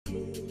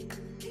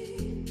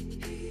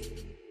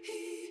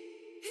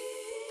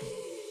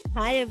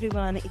Hi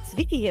everyone, it's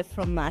Vicky here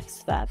from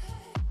MaxWeb.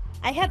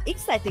 I have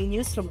exciting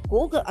news from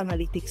Google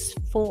Analytics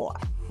 4.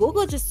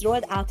 Google just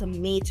rolled out a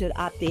major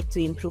update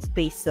to improve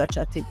paid search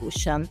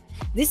attribution.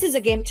 This is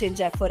a game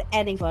changer for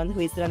anyone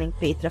who is running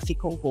paid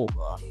traffic on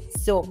Google.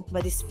 So,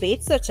 what is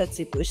paid search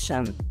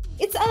attribution?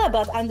 It's all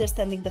about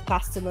understanding the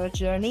customer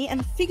journey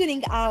and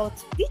figuring out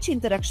which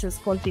interactions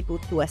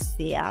contribute to a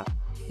sale.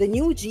 The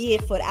new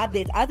GA4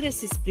 update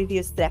addresses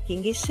previous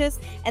tracking issues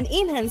and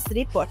enhanced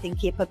reporting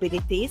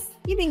capabilities,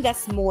 giving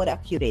us more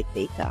accurate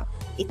data.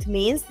 It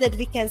means that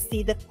we can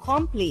see the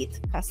complete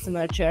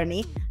customer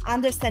journey,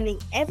 understanding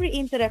every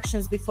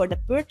interactions before the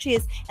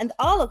purchase, and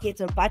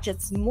allocate our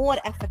budgets more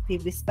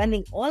effectively,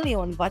 spending only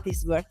on what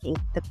is working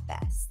the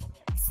best.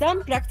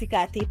 Some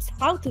practical tips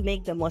how to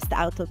make the most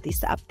out of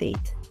this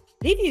update.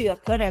 Review your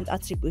current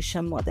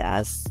attribution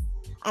models.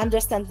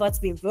 Understand what's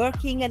been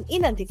working and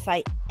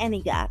identify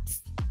any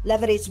gaps.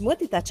 Leverage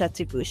multi-touch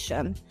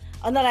attribution.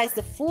 Analyze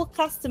the full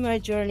customer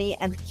journey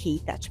and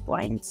key touch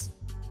points.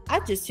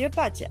 Adjust your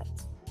budget.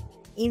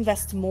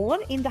 Invest more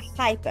in the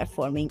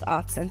high-performing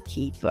ads and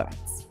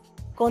keywords.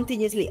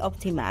 Continuously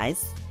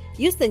optimize.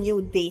 Use the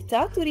new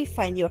data to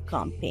refine your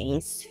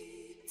campaigns.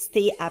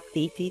 Stay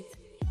updated.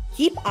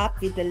 Keep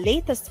up with the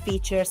latest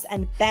features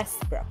and best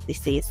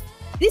practices.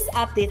 This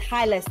update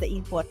highlights the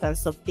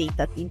importance of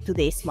data in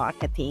today's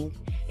marketing.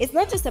 It's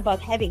not just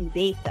about having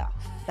data,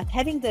 but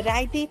having the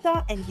right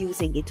data and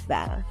using it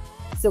well.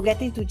 So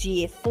get into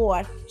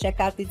GA4, check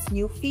out its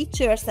new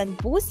features, and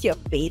boost your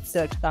paid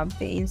search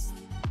campaigns.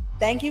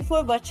 Thank you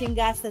for watching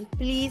us, and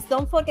please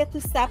don't forget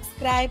to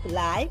subscribe,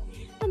 like,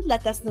 and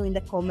let us know in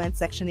the comment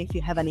section if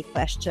you have any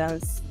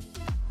questions.